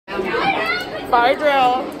Fire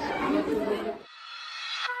drill.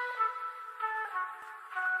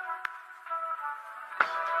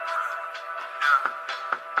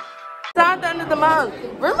 It's not the end of the month.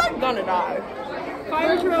 We're like gonna die.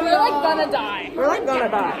 Fire drill. We're like gonna die. We're like gonna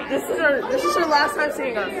die. This is your last time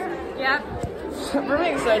seeing us. Yep. We're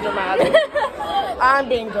being so dramatic. I'm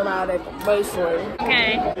being dramatic, mostly.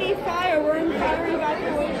 Okay. Fire. We're in fire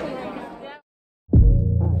evacuation right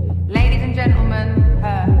now. Ladies and gentlemen,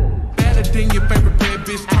 Better than your favorite bad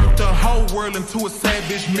bitch. Turned the whole world into a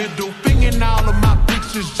savage. Middle finger in all of my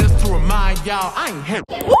pictures just to remind y'all I ain't here.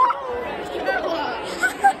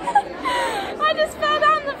 I just fell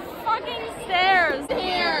down the fucking stairs.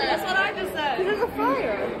 Here. That's what I just said. There's a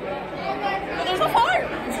fire. There's a fire.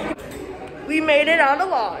 We made it out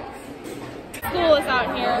alive. School is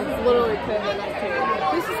out here. It's literally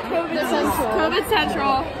COVID-19. This is COVID Central. COVID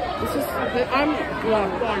Central. This is, I'm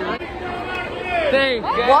blocked. Thank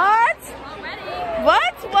you. What? Already.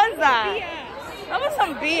 What was that? BS. That was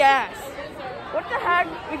some BS. What the heck?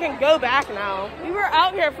 We can go back now. We were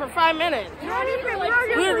out here for 5 minutes. We We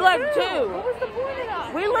left 2. What was the point of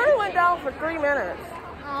that? We literally went down for 3 minutes.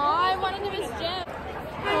 Oh, I wanted to miss gym.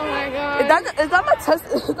 Oh my god. Is that my test?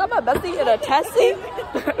 Is that my bestie in a testy? Is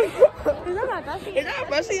that my bestie? Is that a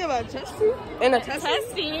bestie in a testy? In a testy?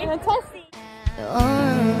 Testy. In a testy.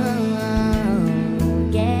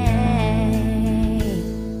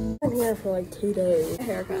 I'm here for like 2 days.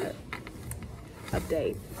 Haircut.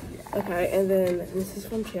 Update. Okay, and then this is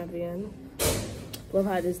from Champion. Love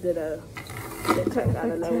how I just did a TikTok out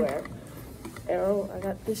of nowhere. Arrow, I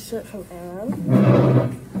got this shirt from Aaron.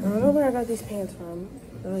 I don't know where I got these pants from.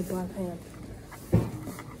 They're like black pants.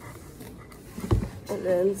 And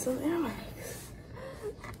then some Air Max.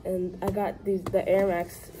 And I got the Air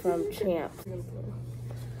Max from Champ.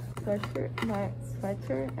 Sweatshirt, my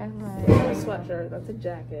sweatshirt, and Not my. a sweatshirt, that's a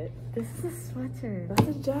jacket. This is a sweatshirt. That's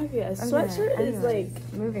a jacket. A sweatshirt is like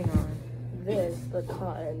Moving on. this, but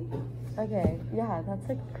cotton. Okay, yeah, that's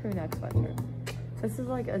like a crew neck sweatshirt. This is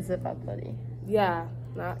like a zip up hoodie. Yeah,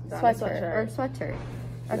 not a Sweatshirt or sweatshirt.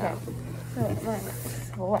 Okay. No. So my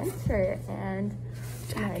sweatshirt and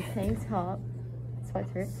my tank top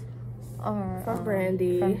sweatshirt are From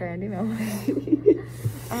Brandy. From Brandy Melody.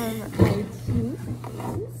 My jeans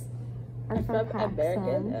are from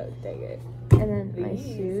American? PacSun. Oh, dang it. And then my These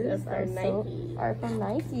shoes are from Nike. are from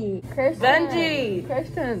Nike. Christian. Benji!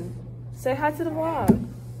 Christian. Say hi to the vlog.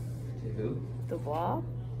 Who? The vlog?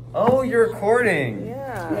 Oh, you're recording.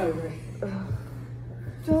 Yeah.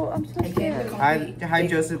 So I'm so scared. Hi,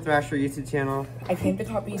 Joseph Thrasher YouTube channel. I came to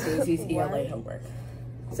copy Daisy's ELA homework.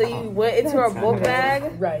 So you went into her book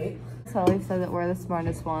bag? Right. Sally said that we're the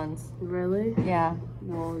smartest ones. Really? Yeah.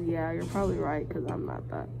 Well, yeah, you're probably right, because I'm not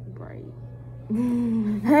that bright.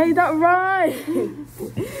 Hey, that right!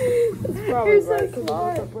 That's probably You're so right. 'cause I'm smart.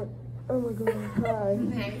 not that bright. Oh my god,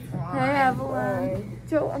 hi. Hey, Evelyn.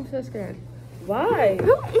 Joe, I'm so scared. Why?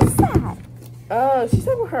 Who is that? Oh, she's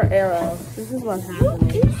talking about her arrow. This is what's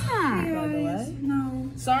happening. Who is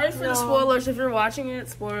that? Sorry for the spoilers if you're watching it.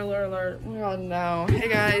 Spoiler alert. Oh no. Hey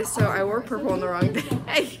guys, so I wore purple on the wrong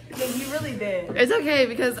day. You really did. It's okay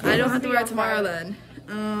because I don't have to wear it tomorrow then.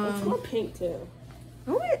 It's more pink too.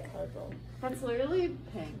 Purple. That's literally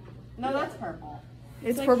pink. No, that's purple.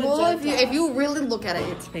 It's like purple magenta. if you really look at it,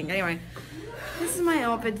 it's pink. Anyway, this is my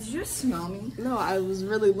outfit. Did you just smell me? No, I was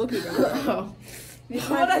really looking at it. Oh. These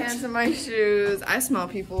are my pants and my shoes. I smell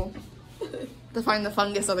people. To find the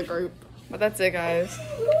fungus of the group. But that's it, guys.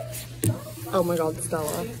 Oh my god,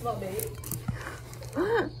 Stella.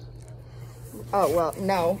 Oh well,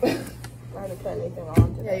 no. I haven't put anything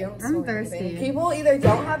on today. Yeah, you don't I'm smell thirsty. anything. People either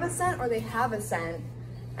don't have a scent or they have a scent.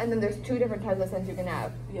 And then there's 2 different types of scents you can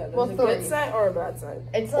have. Yeah, there's Well, a 3. good scent or a bad scent.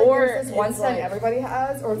 It's like Or there's this one it's scent like- everybody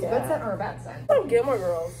has, or it's a Yeah. good scent or a bad scent. Oh, Gilmore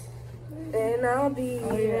Girls. And I'll be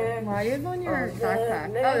there. Why are you on your on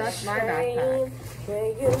backpack? the Oh, that's my train backpack. When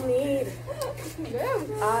you need it.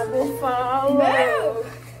 I will follow.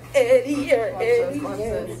 Eddie, Eddie.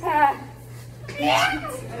 Ha.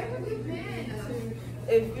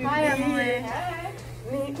 If you Hi, Emily.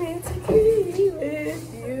 need me to be with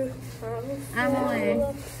you, Emily.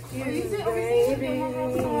 you, baby.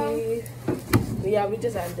 Yeah, we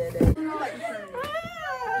just ended it.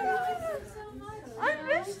 I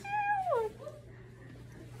missed you.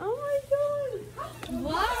 Oh my god.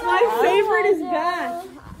 What? My favorite is back.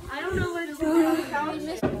 I don't know what to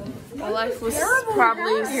do. My life was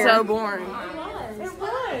probably so boring. It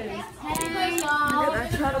was. Hey, y'all.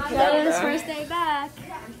 That is his first day back.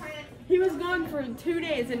 He was gone for 2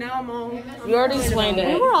 days and now I'm all. You already explained We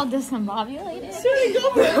it. were all discombobulated.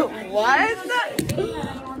 What?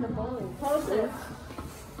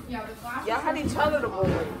 Y'all had each other to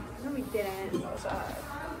bully. No, we didn't. What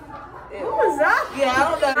was that? Yeah, I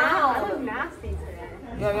don't know. I look nasty today.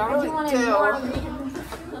 Yeah, y'all really do.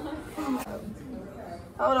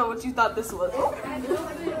 I don't know what you thought this was.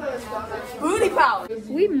 Booty pouch.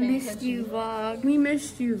 We missed you, vlog. We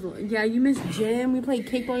missed you, vlog. Yeah, you missed Jim. We played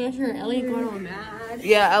kickball yesterday. Elliot got all mad.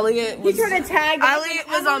 Yeah, Elliot was. He tried to tag. Elliot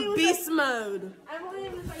was on beast mode.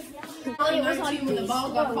 Elliot was on when the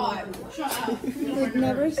ball got caught. Shut up. He would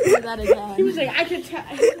never say that again. He was like, I could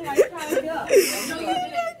tag.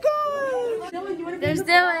 There's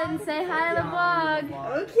Dylan. Say hi to the vlog.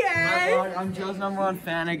 Okay. I'm Joe's #1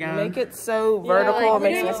 fan again. Make it so vertical. It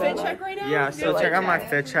makes me so check right now? Yeah, so check out my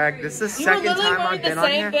fit check. This is the second time I've been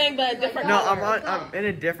on here. thing, but different. No, I'm in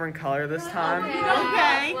a different color this time.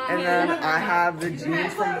 Okay. And then I have the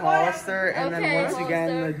jeans from Hollister, and then once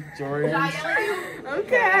again the Jordans.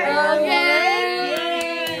 Okay.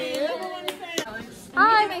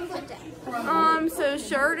 Hi. So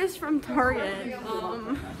shirt is from Target.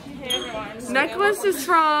 Necklace is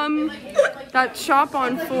from that shop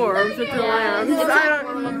on Forbes with the lambs.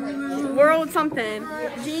 World something.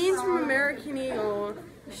 Jeans from American Eagle.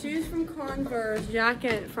 Shoes from Converse.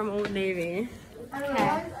 Jacket from Old Navy.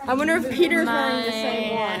 Okay. I wonder if Peter's wearing the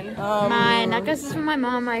same one. My necklace is from my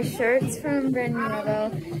mom. My shirt's from Brand New.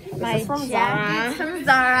 My jacket's from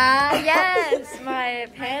Zara. Yes. My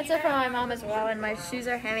pants are from my mom as well, and my shoes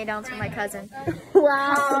are hand-me-downs from my cousin.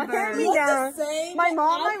 Wow. Hand-me-down. My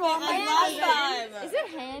mom. Is it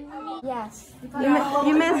hand-me? Yes.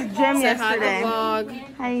 You missed Jim yesterday.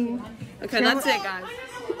 Hi. Okay, that's it, guys.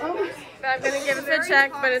 I'm gonna give it a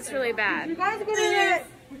check, but it's really bad. You guys are gonna get.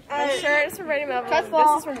 My shirt is from Brandy Melville. This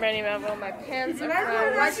is from Brandy Melville. My pants are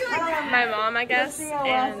from my mom, I guess,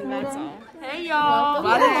 and that's all. Hey y'all!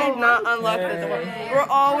 Why did you not unlock the door? We're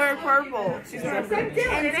all wearing purple. She's And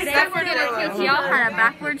today we're gonna teach y'all how to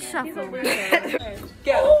backward shuffle.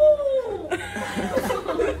 Go.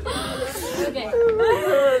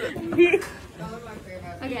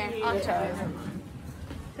 Okay, I'll try.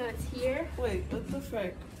 So it's here. Wait, what the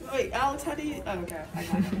frick? Wait, Alex, how do you? Oh, okay. I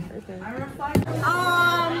got it.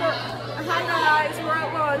 Hi guys, we're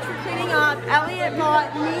at lunch. We're cleaning up. Elliot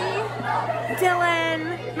bought me, Dylan,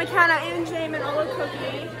 McKenna, and Jamin all a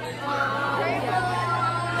cookie.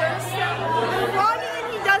 We're vlogging and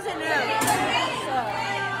he doesn't know.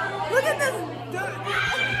 Look at this.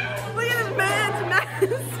 Look at this man's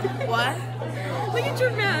mess. What? Look at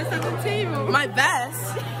your mess at the table. My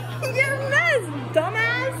vest. Your mess,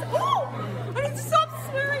 dumbass. Oh, I need to stop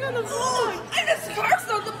swearing on the vlog. I just cursed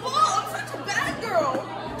on the ball. I'm such a bad girl.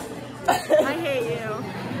 I hate you.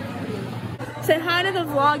 Say hi to the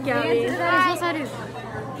vlog, Gabby. Hi.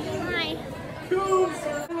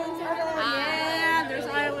 Yeah, there's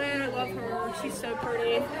Island. I love her. She's so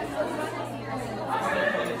pretty.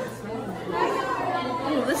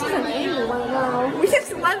 Oh, this is an angle right now. We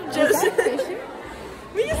just left Joseph.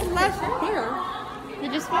 We just left here. You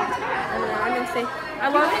just walked. I didn't say. I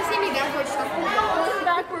love You see me backward shuffle.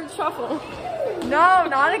 backward shuffle. No,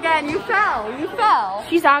 not again. You fell. You fell.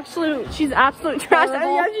 She's absolute trash.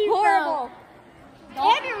 Horrible.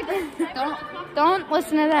 Don't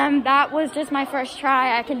listen to them. That was just my first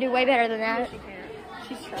try. I can do way better than that.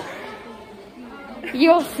 She's trash.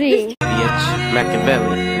 You'll see.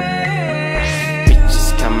 Machiavelli.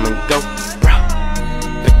 Bitches come and go, bro.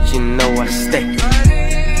 But you know I stay.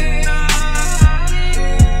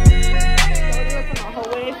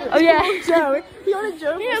 Oh yeah. Joe. He on a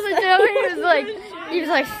joke. He was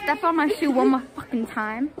like, step on my shoe one more fucking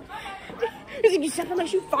time. He's like, you stepped on my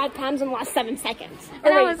shoe 5 times in the last 7 seconds.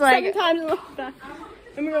 And I was like, 7 times in the last.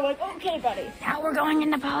 And we were like, okay, buddy. now we're going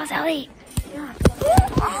into Paul's Ellie. We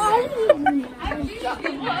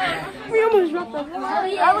almost dropped the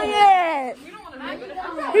vlog. Elliot!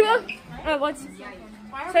 He was. Let's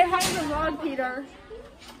say hi to the vlog, Peter.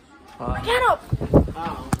 Get up!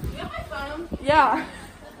 Yeah.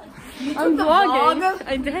 I'm vlogging.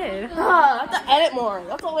 I did. I have to edit more.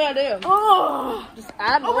 That's all we gotta do. Oh! Just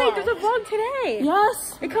add more. Oh wait, there's a vlog today.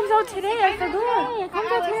 Yes. It comes out today. I forgot. It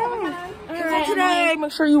comes out today. Alright, today.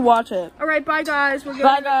 Make sure you watch it. All right, bye guys. We're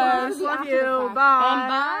Bye, guys. Love you. Bye.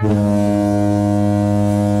 Bye.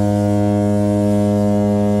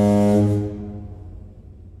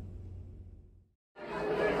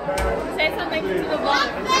 Say something to the vlog.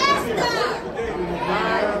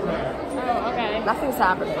 Oh, okay. Nothing's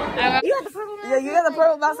happening. You got the purple mask. Yeah, you got the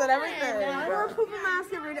purple mask and everything. I wear a purple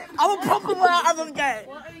mask every day. I'm a purple mask every day.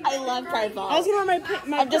 I love purple. I was gonna wear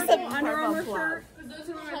my I'm just a Under Armour purple. shirt.